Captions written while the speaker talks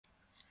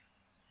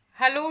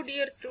Hello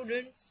dear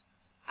students,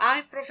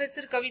 I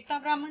Professor Kavita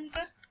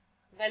Brahmankar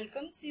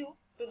welcomes you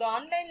to the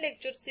online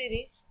lecture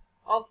series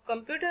of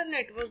Computer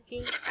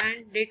Networking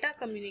and Data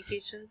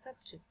Communication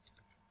subject.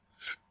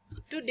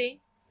 Today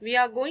we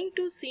are going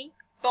to see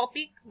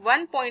topic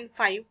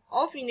 1.5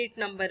 of unit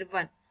number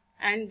 1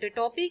 and the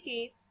topic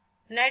is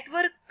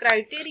Network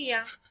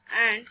Criteria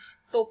and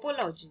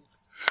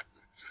Topologies.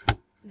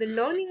 The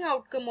learning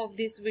outcome of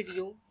this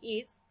video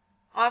is,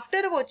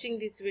 after watching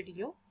this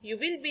video, you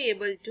will be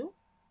able to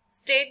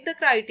state the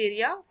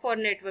criteria for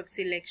network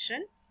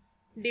selection,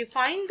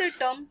 define the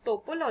term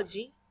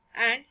topology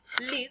and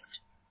list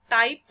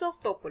types of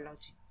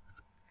topology.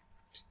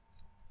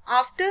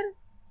 After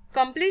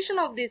completion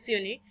of this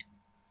unit,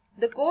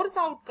 the course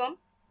outcome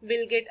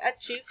will get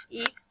achieved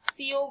is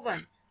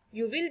CO1.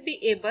 You will be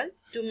able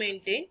to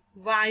maintain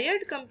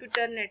wired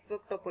computer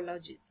network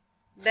topologies.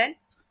 Then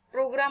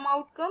program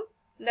outcome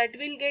that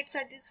will get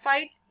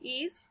satisfied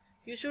is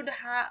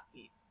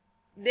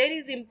there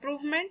is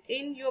improvement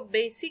in your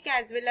basic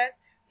as well as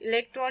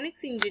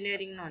electronics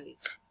engineering knowledge.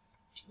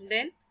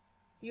 Then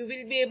you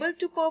will be able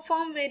to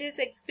perform various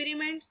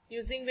experiments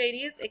using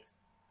various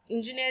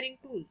engineering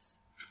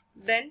tools.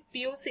 Then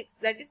PO6,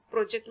 that is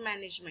project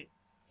management.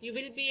 You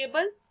will be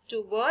able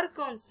to work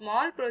on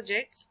small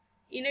projects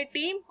in a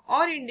team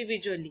or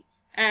individually,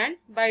 and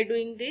by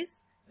doing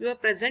this your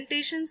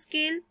presentation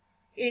skill,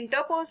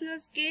 interpersonal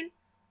skill,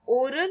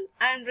 oral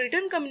and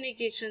written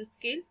communication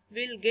skill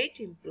will get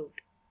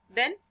improved.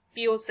 Then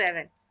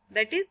PO7,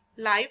 that is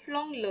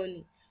lifelong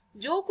learning.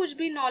 जो कुछ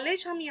भी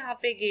knowledge हम यहाँ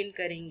पे gain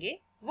करेंगे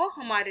वो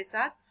हमारे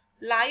साथ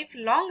लाइफ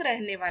लॉन्ग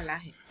रहने वाला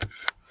है.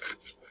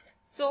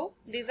 So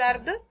these are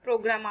the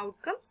program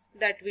outcomes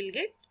that will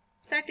get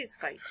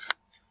satisfied.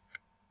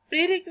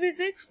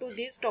 Prerequisite to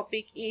this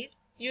topic is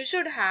you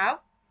should have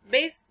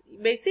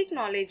basic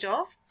knowledge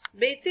of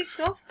basics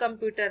of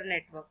computer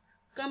network.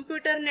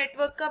 Computer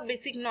network का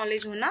बेसिक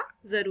नॉलेज होना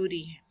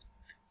जरूरी है.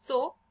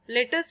 So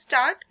let us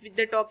start with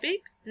the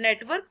topic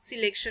network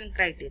selection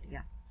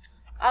criteria.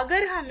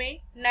 अगर हमें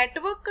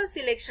network का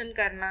selection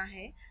करना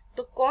है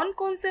तो कौन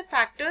कौन से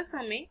फैक्टर्स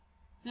हमें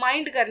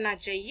माइंड करना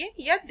चाहिए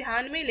या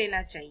ध्यान में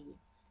लेना चाहिए.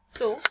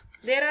 So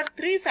there are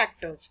 3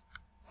 factors: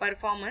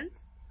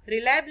 performance,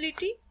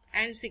 reliability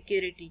and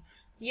security.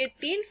 ये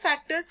 3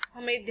 फैक्टर्स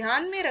हमें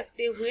ध्यान में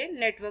रखते हुए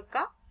नेटवर्क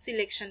का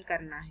सिलेक्शन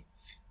करना है.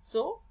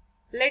 सो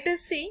let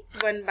us see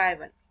one by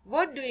one.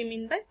 What do you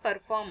mean by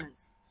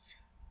performance?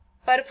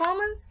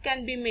 Performance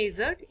can be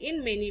measured in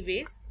many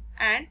ways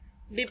and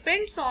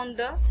depends on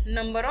the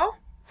number of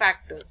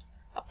factors.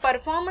 अब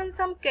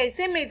performance हम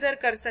कैसे measure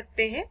कर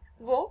सकते हैं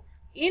वो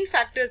इन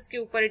factors के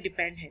ऊपर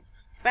डिपेंड है.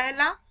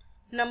 पहला,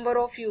 number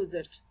of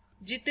users.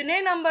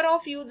 जितने number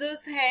of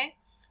users हैं,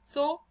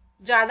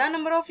 ज़्यादा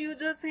number of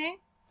users हैं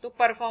तो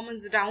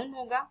performance down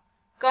होगा.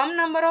 कम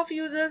नंबर ऑफ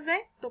यूजर्स है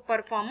तो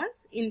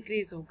परफॉर्मेंस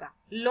इंक्रीज होगा.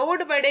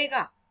 लोड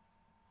बढ़ेगा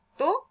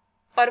तो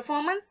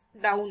परफॉर्मेंस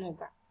डाउन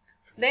होगा.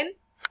 Then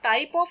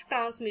type of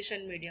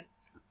transmission medium.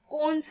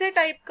 कौन से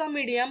टाइप का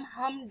मीडियम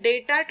हम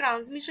डेटा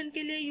ट्रांसमिशन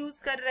के लिए यूज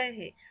कर रहे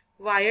हैं,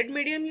 वायर्ड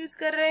मीडियम यूज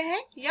कर रहे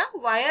हैं या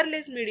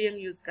वायरलेस मीडियम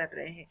यूज कर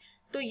रहे हैं.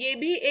 तो ये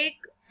भी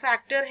एक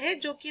फैक्टर है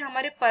जो कि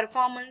हमारे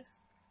परफॉर्मेंस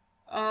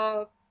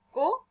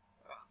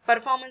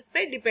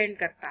पे डिपेंड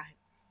करता है.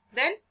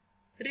 Then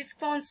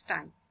response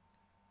time.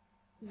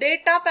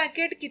 Data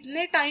packet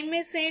कितने टाइम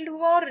में सेंड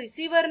हुआ और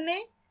रिसीवर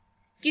ने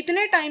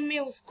कितने टाइम में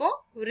उसको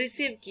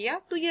रिसीव किया,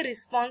 तो ये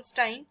रिस्पांस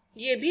टाइम,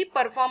 ये भी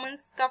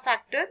परफॉर्मेंस का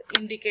फैक्टर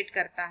इंडिकेट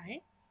करता है.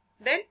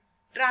 Then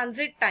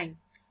transit time.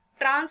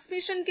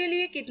 ट्रांसमिशन के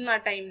लिए कितना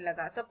टाइम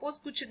लगा. सपोज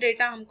कुछ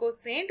डेटा हमको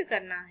सेंड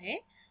करना है,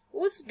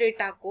 उस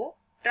डेटा को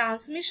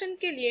ट्रांसमिशन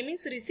के लिए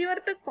मीन्स रिसीवर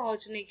तक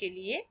पहुंचने के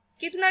लिए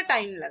कितना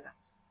टाइम लगा.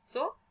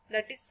 So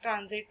that is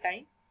transit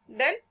time.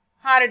 Then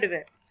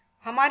hardware.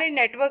 हमारे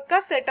नेटवर्क का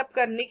सेटअप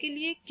करने के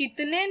लिए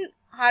कितने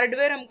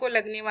हार्डवेयर हमको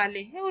लगने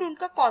वाले हैं और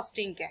उनका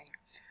कॉस्टिंग क्या है,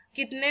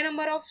 कितने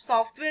नंबर ऑफ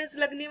सॉफ्टवेयर्स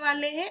लगने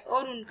वाले हैं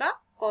और उनका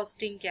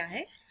कॉस्टिंग क्या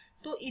है.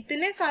 तो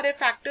इतने सारे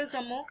फैक्टर्स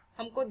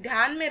हमको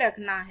ध्यान में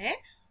रखना है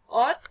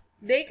और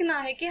देखना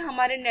है कि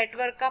हमारे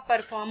नेटवर्क का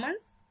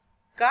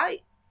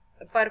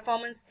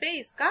परफॉर्मेंस पे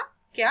इसका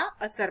क्या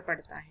असर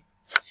पड़ता है.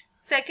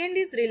 Second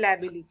is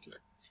reliability.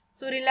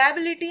 So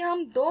reliability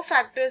हम 2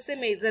 फैक्टर से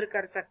मेजर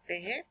कर सकते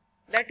हैं.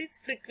 That is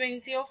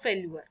frequency of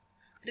failure.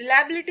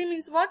 Reliability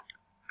means what?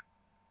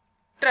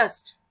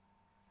 Trust.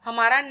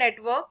 हमारा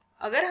नेटवर्क,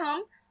 अगर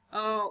हम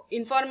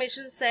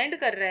इंफॉर्मेशन सेंड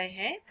कर रहे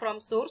हैं फ्रॉम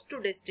सोर्स टू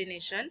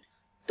डेस्टिनेशन,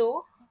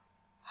 तो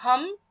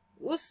हम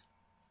उस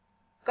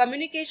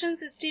कम्युनिकेशन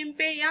सिस्टम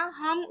पे या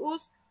हम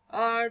उस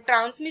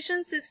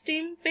ट्रांसमिशन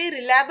सिस्टम पे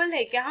रिलायबल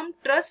है क्या, हम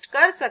ट्रस्ट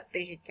कर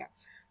सकते हैं क्या.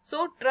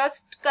 सो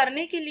ट्रस्ट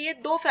करने के लिए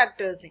 2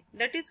 फैक्टर्स हैं.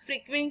 That is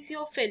frequency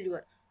of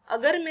failure.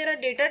 अगर मेरा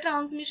डेटा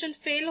ट्रांसमिशन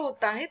फेल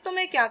होता है तो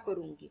मैं क्या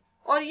करूंगी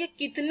और ये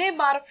कितने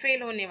बार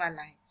फेल होने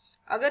वाला है.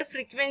 अगर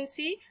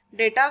फ्रीक्वेंसी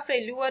डेटा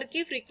फेल्यूर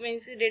की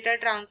फ्रीक्वेंसी, डेटा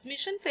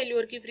ट्रांसमिशन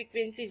फेल्यूर की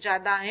फ्रीक्वेंसी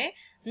ज्यादा है,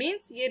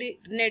 मींस ये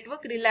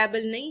नेटवर्क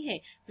रिलायबल नहीं है,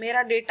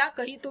 मेरा डेटा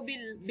कहीं तो भी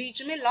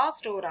बीच में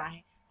लॉस्ट हो रहा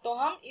है. तो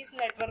हम इस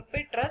नेटवर्क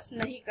पे ट्रस्ट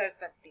नहीं कर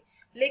सकते।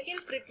 लेकिन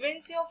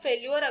फ्रीक्वेंसी ऑफ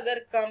फेल्यूर अगर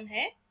कम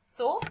है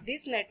so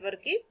this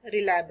network is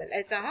reliable,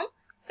 ऐसा हम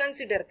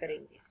कंसिडर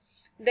करेंगे।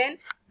 Then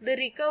the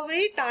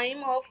recovery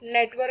time of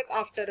network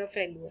after a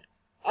failure,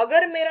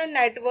 अगर मेरा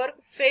नेटवर्क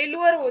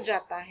फेल्यूर हो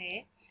जाता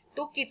है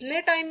तो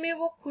कितने टाइम में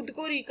वो खुद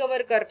को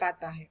रिकवर कर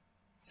पाता है।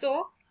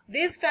 So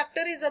this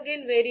factor is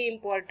again very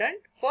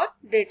important for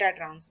data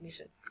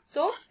transmission.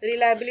 So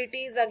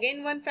reliability is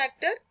again one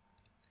factor.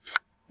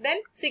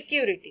 Then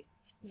security,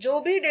 जो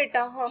भी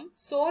डेटा हम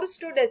सोर्स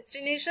टू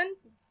डेस्टिनेशन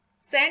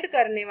सेंड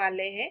करने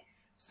वाले हैं,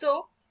 सो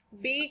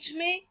बीच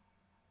में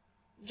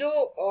जो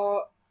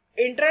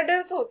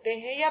इंट्रूडर्स होते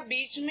हैं या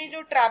बीच में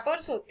जो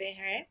ट्रैपर्स होते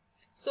हैं,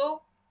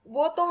 सो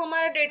वो तो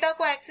हमारा डेटा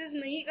को एक्सेस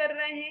नहीं कर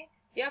रहे हैं,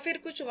 या फिर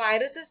कुछ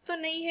वायरसेस तो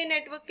नहीं है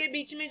नेटवर्क के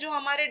बीच में जो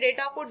हमारे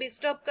डेटा को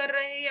डिस्टर्ब कर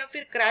रहे हैं या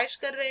फिर क्रैश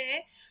कर रहे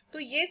हैं। तो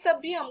ये सब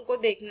भी हमको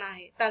देखना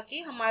है ताकि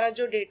हमारा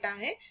जो डेटा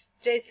है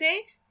जैसे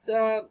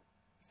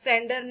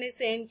सेंडर ने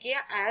सेंड किया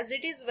एज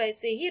इट इज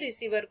वैसे ही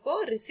रिसीवर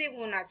को रिसीव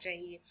होना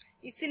चाहिए।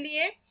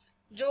 इसलिए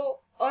जो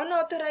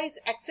अनऑथराइज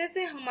एक्सेस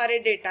है हमारे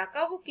डेटा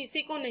का वो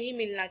किसी को नहीं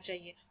मिलना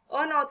चाहिए।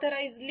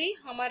 अनऑथराइजली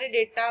हमारे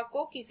डेटा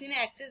को किसी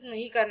ने एक्सेस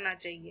नहीं करना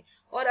चाहिए,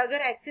 और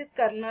अगर एक्सेस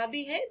करना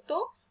भी है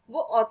तो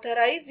वो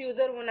ऑथराइज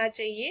यूजर होना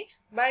चाहिए,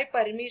 बाय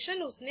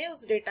परमिशन उसने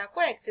उस डेटा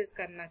को एक्सेस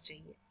करना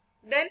चाहिए।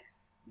 Then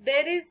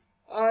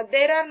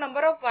there are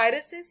number of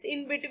viruses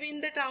in between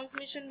the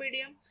transmission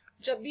medium,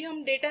 जब भी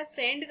हम डेटा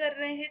सेंड कर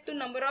रहे हैं तो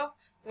नंबर ऑफ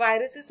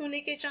वायरसेस होने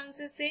के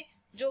चांसेस है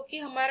जो कि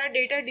हमारा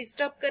डेटा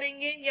डिस्टर्ब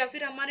करेंगे या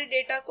फिर हमारे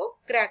डेटा को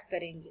क्रैक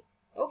करेंगे।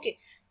 ओके,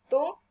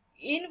 तो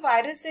इन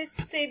वायरसेस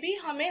से भी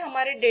हमें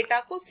हमारे डेटा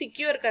को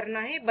सिक्योर करना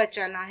है,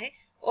 बचाना है,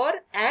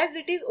 और as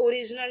it is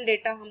original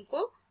data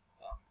हमको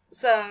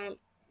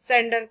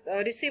सेंडर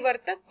रिसीवर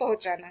तक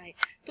पहुंचाना है।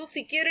 तो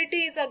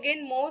security is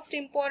again most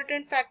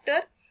important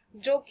factor,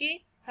 जो कि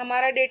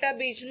हमारा डेटा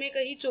बीच में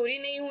कहीं चोरी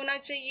नहीं होना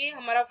चाहिए,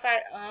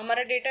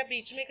 हमारा डेटा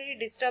बीच में कहीं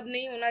डिस्टर्ब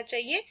नहीं होना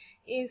चाहिए,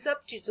 इन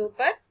सब चीजों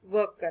पर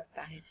वर्क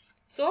करता है।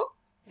 So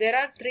there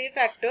are three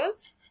factors.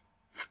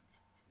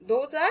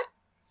 Those are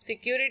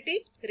security,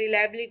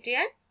 reliability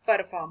and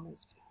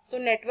performance.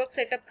 So network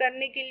setup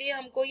करने के लिए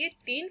हमको ये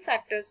तीन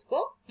factors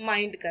को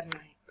mind करना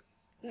है।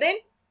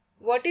 Then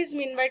what is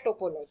mean by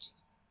topology?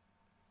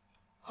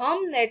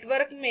 हम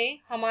नेटवर्क में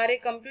हमारे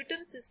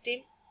कंप्यूटर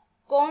सिस्टम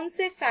कौन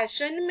से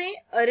फैशन में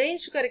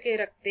अरेंज करके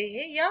रखते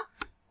हैं या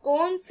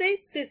कौन से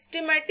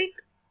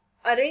सिस्टमैटिक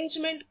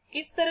अरेंजमेंट,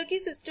 किस तरह की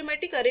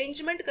सिस्टमैटिक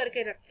अरेंजमेंट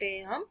करके रखते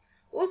हैं हम,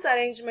 उस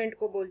अरेंजमेंट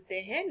को बोलते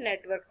हैं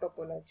network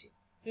topology.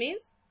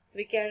 Means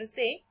we can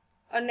say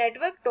a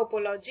network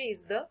topology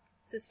is the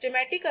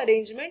systematic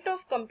arrangement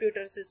of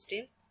computer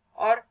systems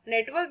और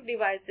network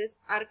devices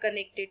are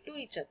connected to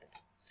each other.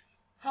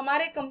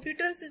 हमारे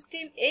कंप्यूटर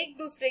सिस्टम एक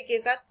दूसरे के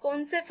साथ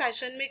कौन से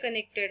फैशन में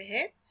कनेक्टेड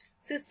है,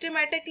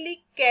 सिस्टमैटिकली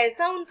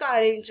कैसा उनका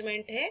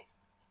अरेंजमेंट है।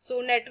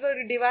 सो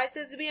नेटवर्क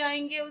डिवाइसेस भी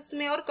आएंगे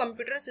उसमें और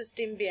कंप्यूटर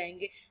सिस्टम भी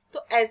आएंगे।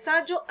 तो ऐसा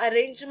जो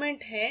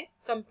अरेंजमेंट है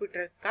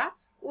कंप्यूटर्स का,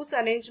 उस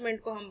अरेंजमेंट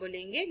को हम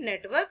बोलेंगे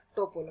नेटवर्क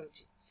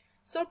टोपोलॉजी।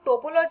 सो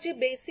टोपोलॉजी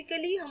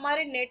बेसिकली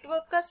हमारे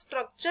नेटवर्क का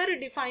स्ट्रक्चर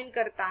डिफाइन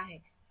करता है,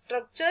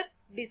 स्ट्रक्चर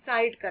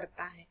डिसाइड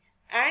करता है,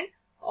 and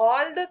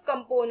all the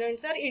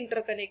components are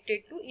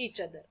interconnected to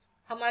each other.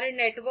 हमारे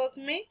नेटवर्क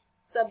में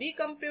सभी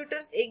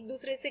कंप्यूटर्स एक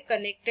दूसरे से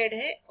कनेक्टेड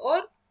है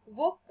और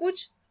वो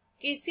कुछ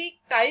किसी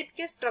टाइप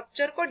के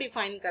स्ट्रक्चर को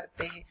डिफाइन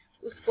करते हैं,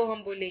 उसको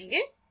हम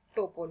बोलेंगे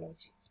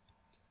topology.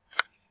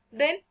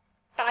 Then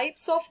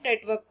types of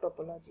network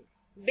topology.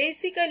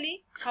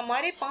 Basically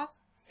हमारे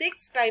पास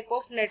 6 टाइप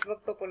ऑफ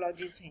नेटवर्क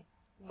टोपोलॉजीज हैं,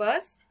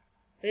 बस,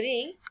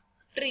 ring,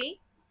 tree,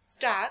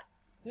 star,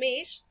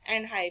 mesh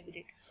and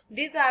hybrid.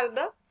 These are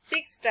the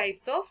 6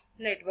 types of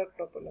network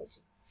topology.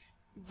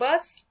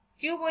 बस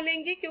क्यों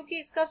बोलेंगे, क्योंकि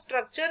इसका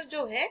स्ट्रक्चर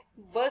जो है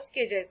बस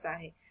के जैसा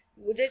है।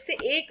 वो जैसे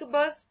एक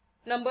बस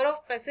नंबर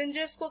ऑफ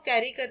पैसेंजर्स को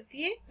कैरी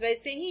करती है,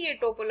 वैसे ही ये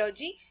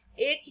टोपोलॉजी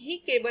एक ही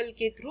केबल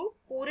के थ्रू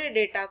पूरे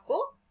डेटा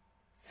को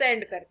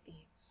सेंड करती है।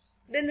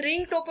 देन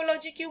रिंग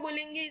टोपोलॉजी क्यों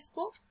बोलेंगे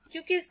इसको,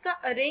 क्योंकि इसका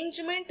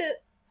अरेंजमेंट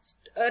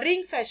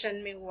रिंग फैशन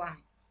में हुआ है।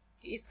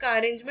 इसका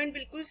अरेंजमेंट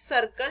बिल्कुल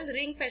सर्कल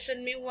रिंग फैशन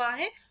में हुआ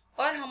है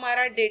और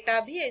हमारा डेटा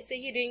भी ऐसे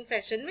ही रिंग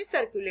फैशन में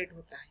सर्कुलेट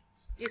होता है,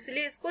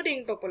 इसलिए इसको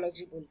रिंग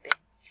टोपोलॉजी बोलते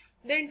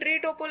हैं। देन ट्री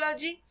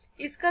टोपोलॉजी,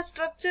 इसका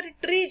स्ट्रक्चर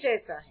ट्री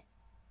जैसा है,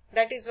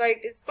 that is why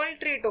it is called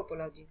tree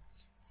topology.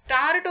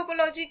 Star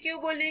topology क्यों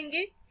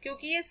बोलेंगे,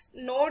 क्योंकि ये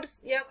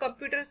नोड्स या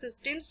कंप्यूटर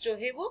सिस्टम्स जो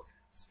है वो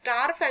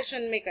स्टार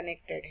फैशन में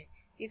कनेक्टेड है,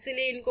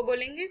 इसीलिए इनको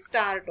बोलेंगे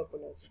star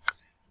topology.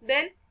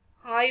 Then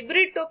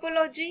hybrid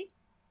topology,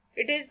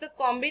 it is the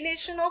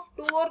combination of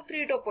 2 और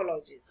 3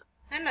 टोपोलॉजीज,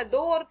 है ना, 2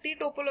 और 3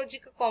 टोपोलॉजी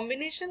का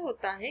कॉम्बिनेशन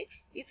होता है,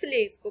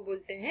 इसलिए इसको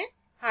बोलते हैं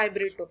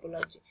hybrid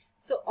topology.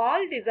 So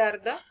all these are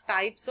the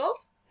types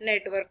of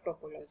network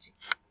topology.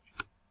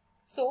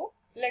 So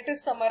let us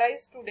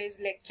summarize today's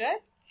lecture.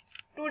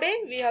 Today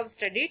we have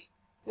studied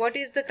what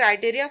is the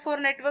criteria for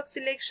network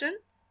selection.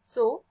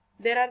 So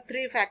there are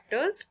 3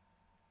 factors.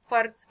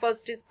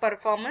 First is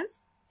performance,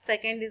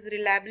 second is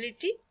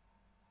reliability,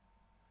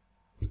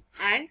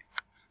 and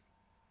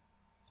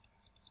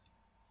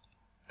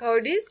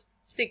third is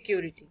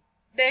security.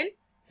 Then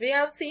we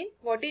have seen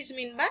what is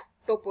meant by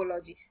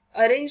topology.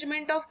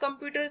 Arrangement of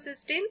computer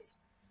systems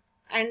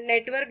and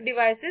network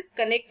devices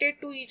connected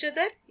to each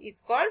other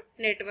is called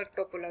network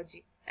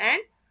topology.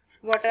 And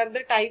what are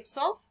the types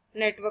of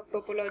network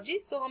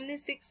topology? So हमने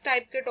 6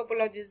 type के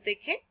topologies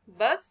देखे,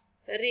 bus,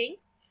 ring,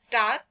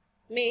 star,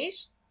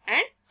 mesh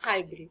and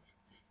hybrid.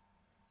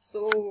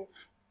 So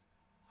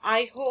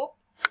I hope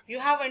you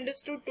have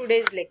understood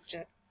today's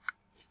lecture.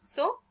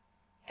 So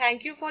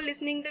thank you for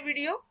listening the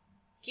video.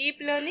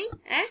 Keep learning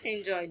and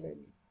enjoy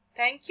learning.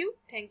 Thank you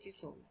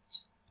so much.